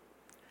quickly.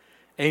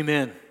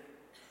 Amen.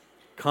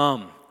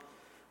 Come,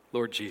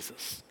 Lord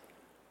Jesus.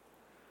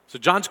 So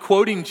John's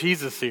quoting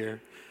Jesus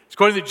here. He's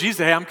quoting to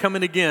Jesus, hey, I'm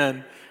coming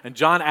again. And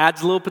John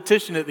adds a little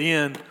petition at the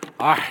end.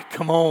 All right,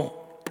 come on.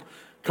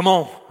 Come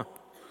on.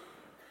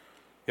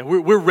 Yeah,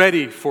 we're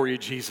ready for you,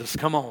 Jesus.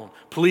 Come on.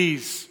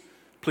 Please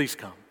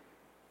come.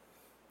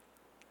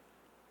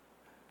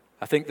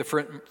 I think the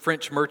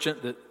French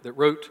merchant that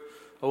wrote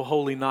O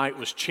Holy Night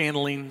was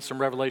channeling some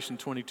Revelation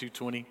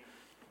 22:20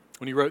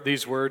 when he wrote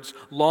these words,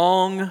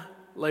 long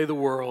lay the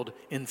world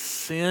in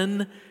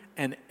sin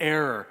and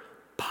error,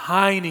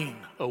 pining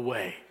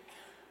away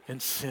in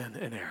sin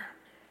and error.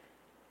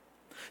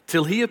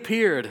 Till he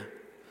appeared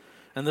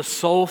and the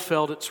soul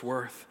felt its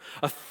worth.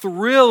 A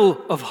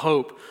thrill of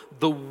hope.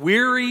 The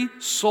weary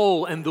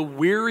soul and the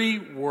weary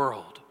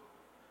world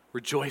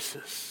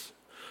rejoices.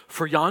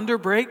 For yonder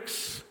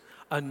breaks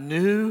a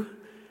new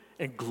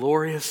and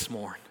glorious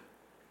morn.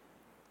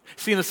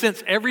 See, in a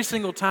sense, every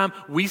single time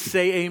we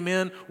say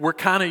amen, we're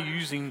kind of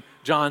using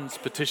John's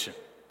petition.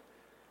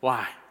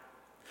 Why?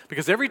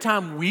 Because every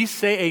time we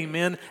say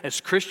amen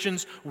as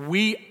Christians,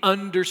 we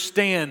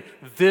understand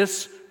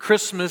this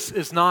Christmas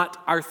is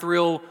not our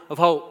thrill of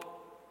hope.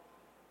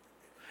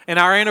 And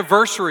our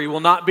anniversary will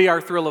not be our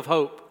thrill of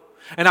hope.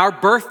 And our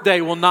birthday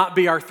will not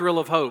be our thrill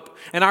of hope.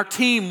 And our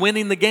team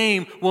winning the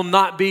game will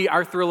not be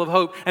our thrill of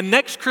hope. And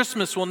next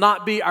Christmas will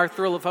not be our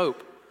thrill of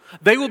hope.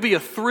 They will be a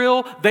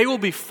thrill. They will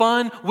be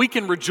fun. We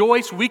can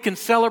rejoice. We can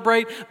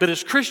celebrate. But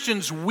as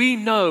Christians, we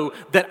know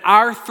that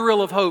our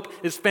thrill of hope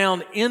is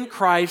found in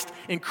Christ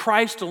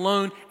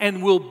alone,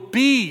 and will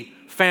be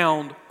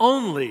found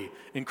only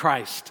in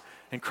Christ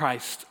and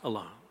Christ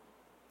alone.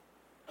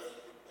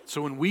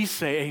 So when we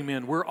say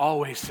amen, we're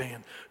always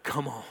saying,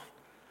 come on.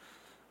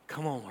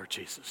 Come on, Lord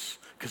Jesus,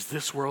 because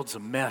this world's a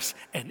mess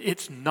and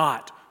it's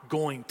not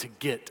going to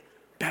get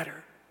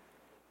better.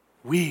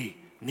 We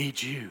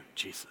need you,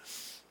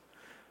 Jesus,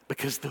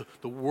 because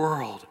the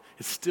world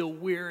is still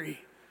weary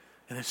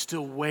and it's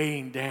still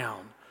weighing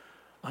down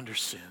under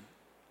sin.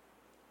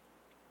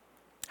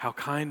 How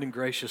kind and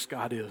gracious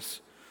God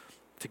is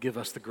to give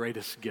us the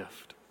greatest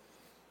gift.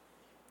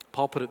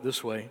 Paul put it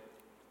this way,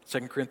 2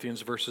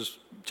 Corinthians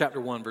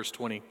chapter 1, verse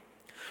 20.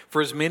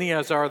 For as many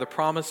as are the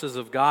promises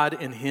of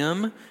God in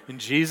Him, in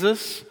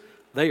Jesus,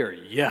 they are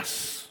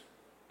yes.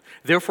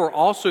 Therefore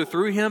also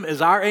through Him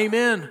is our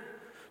amen,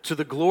 to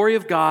the glory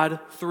of God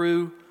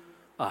through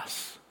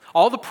us.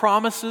 All the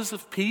promises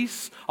of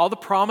peace, all the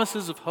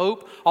promises of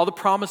hope, all the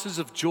promises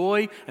of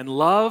joy and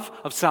love,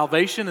 of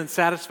salvation and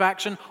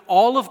satisfaction,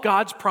 all of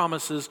God's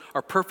promises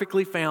are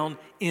perfectly found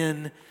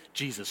in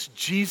Jesus.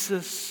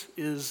 Jesus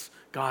is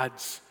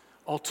God's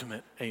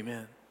ultimate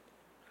amen.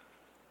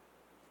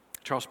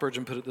 Charles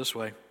Spurgeon put it this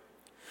way.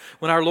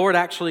 When our Lord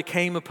actually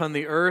came upon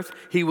the earth,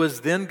 He was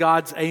then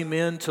God's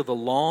amen to the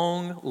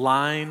long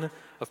line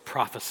of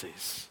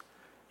prophecies.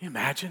 Can you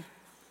imagine?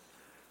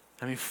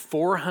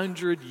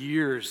 400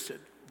 years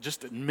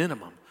just at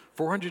minimum.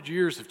 400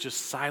 years of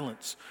just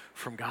silence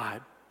from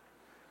God.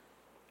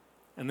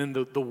 And then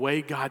the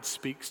way God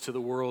speaks to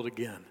the world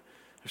again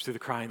is through the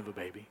crying of a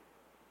baby.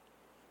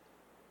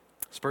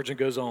 Spurgeon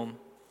goes on.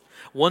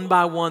 One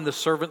by one, the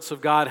servants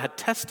of God had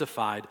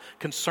testified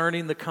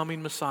concerning the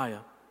coming Messiah.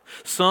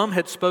 Some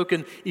had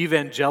spoken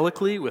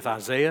evangelically with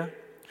Isaiah,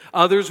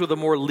 others with a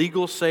more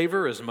legal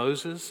savor as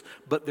Moses,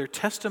 but their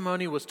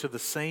testimony was to the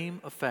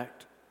same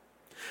effect,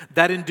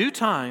 that in due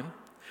time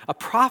a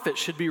prophet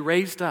should be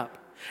raised up,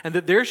 and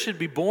that there should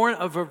be born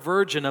of a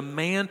virgin a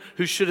man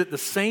who should at the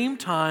same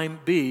time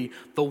be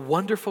the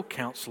wonderful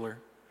Counselor,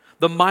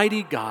 the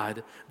mighty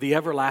God, the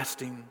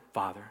everlasting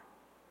Father.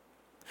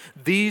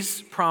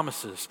 These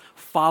promises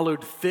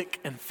followed thick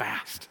and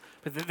fast.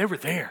 But they were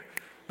there.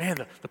 Man,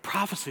 the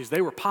prophecies,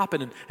 they were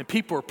popping and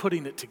people were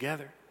putting it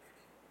together.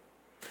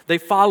 They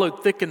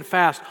followed thick and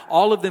fast,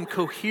 all of them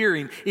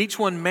cohering, each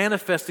one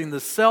manifesting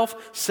the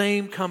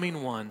self-same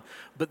coming one.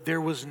 But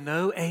there was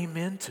no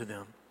amen to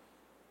them.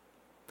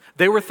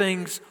 They were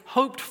things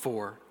hoped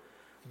for,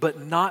 but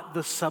not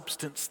the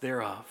substance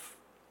thereof.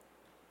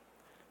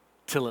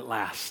 Till at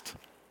last,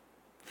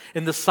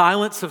 in the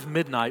silence of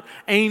midnight,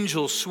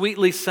 angels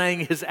sweetly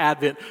sang his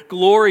advent.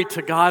 Glory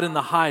to God in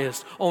the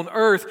highest. On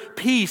earth,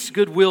 peace,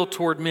 goodwill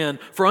toward men.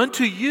 For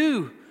unto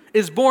you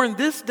is born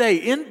this day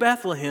in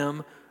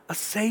Bethlehem a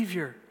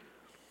Savior,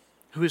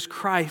 who is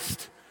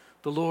Christ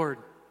the Lord.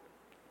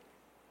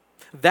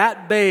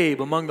 That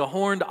babe among the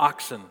horned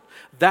oxen,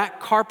 that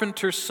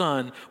carpenter's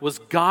son, was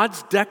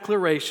God's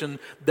declaration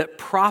that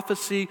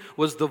prophecy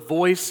was the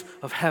voice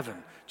of heaven.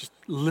 Just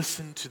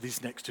listen to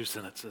these next two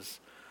sentences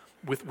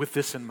with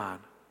this in mind.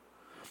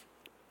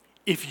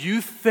 If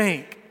you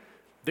think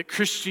that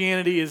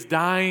Christianity is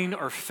dying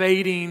or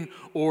fading,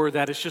 or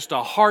that it's just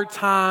a hard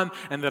time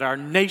and that our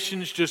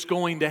nation's just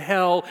going to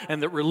hell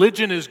and that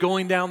religion is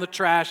going down the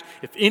trash,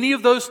 if any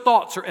of those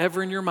thoughts are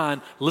ever in your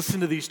mind, listen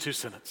to these two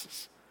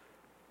sentences.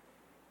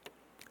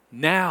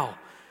 Now,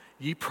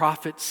 ye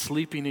prophets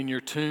sleeping in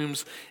your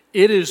tombs,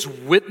 it is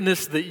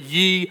witnessed that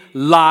ye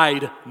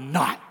lied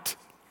not.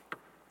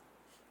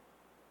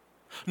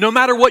 No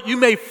matter what you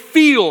may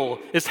feel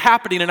is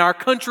happening in our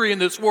country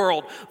and this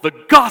world, the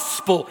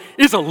gospel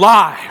is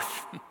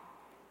alive.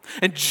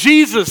 And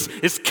Jesus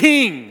is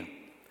King.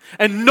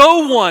 And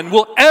no one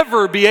will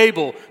ever be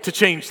able to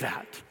change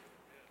that.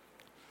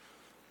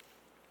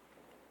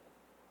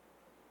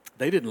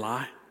 They didn't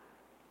lie.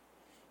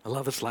 I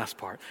love this last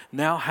part.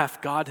 Now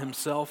hath God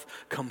himself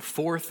come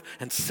forth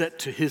and set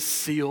to his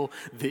seal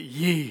that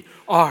ye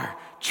are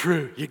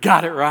true. You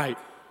got it right.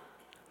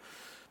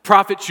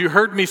 Prophets, you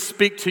heard me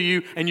speak to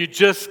you and you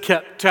just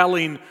kept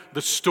telling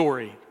the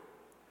story.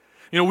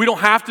 You know, we don't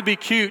have to be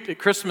cute at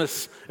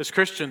Christmas as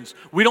Christians.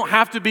 We don't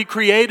have to be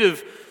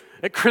creative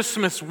at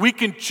Christmas. We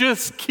can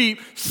just keep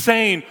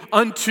saying,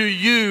 unto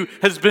you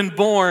has been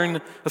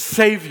born a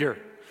Savior.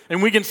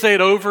 And we can say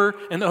it over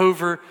and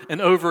over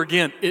and over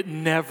again. It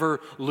never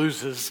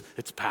loses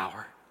its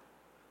power.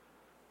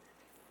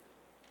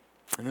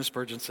 And then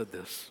Spurgeon said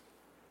this.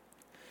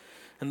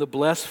 In the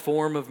blessed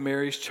form of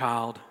Mary's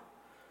child,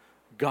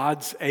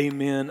 God's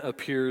amen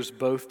appears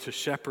both to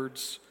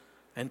shepherds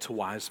and to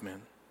wise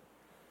men.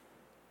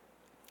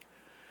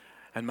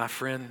 And my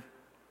friend,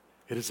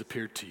 it has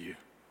appeared to you.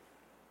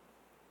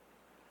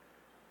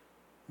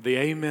 The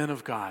amen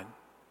of God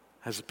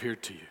has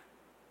appeared to you.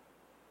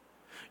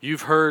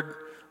 You've heard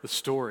the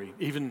story,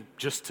 even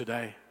just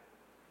today.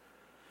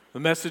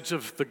 The message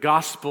of the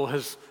gospel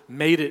has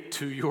made it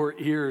to your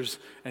ears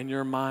and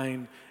your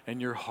mind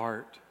and your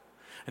heart.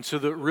 And so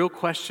the real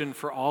question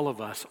for all of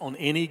us on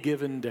any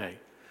given day,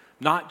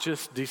 not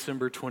just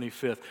December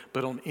 25th,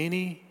 but on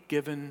any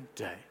given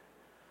day,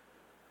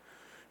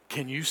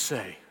 can you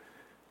say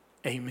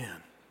amen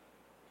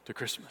to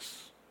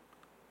Christmas?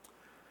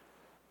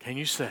 Can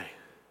you say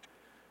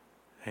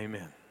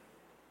amen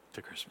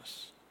to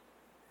Christmas?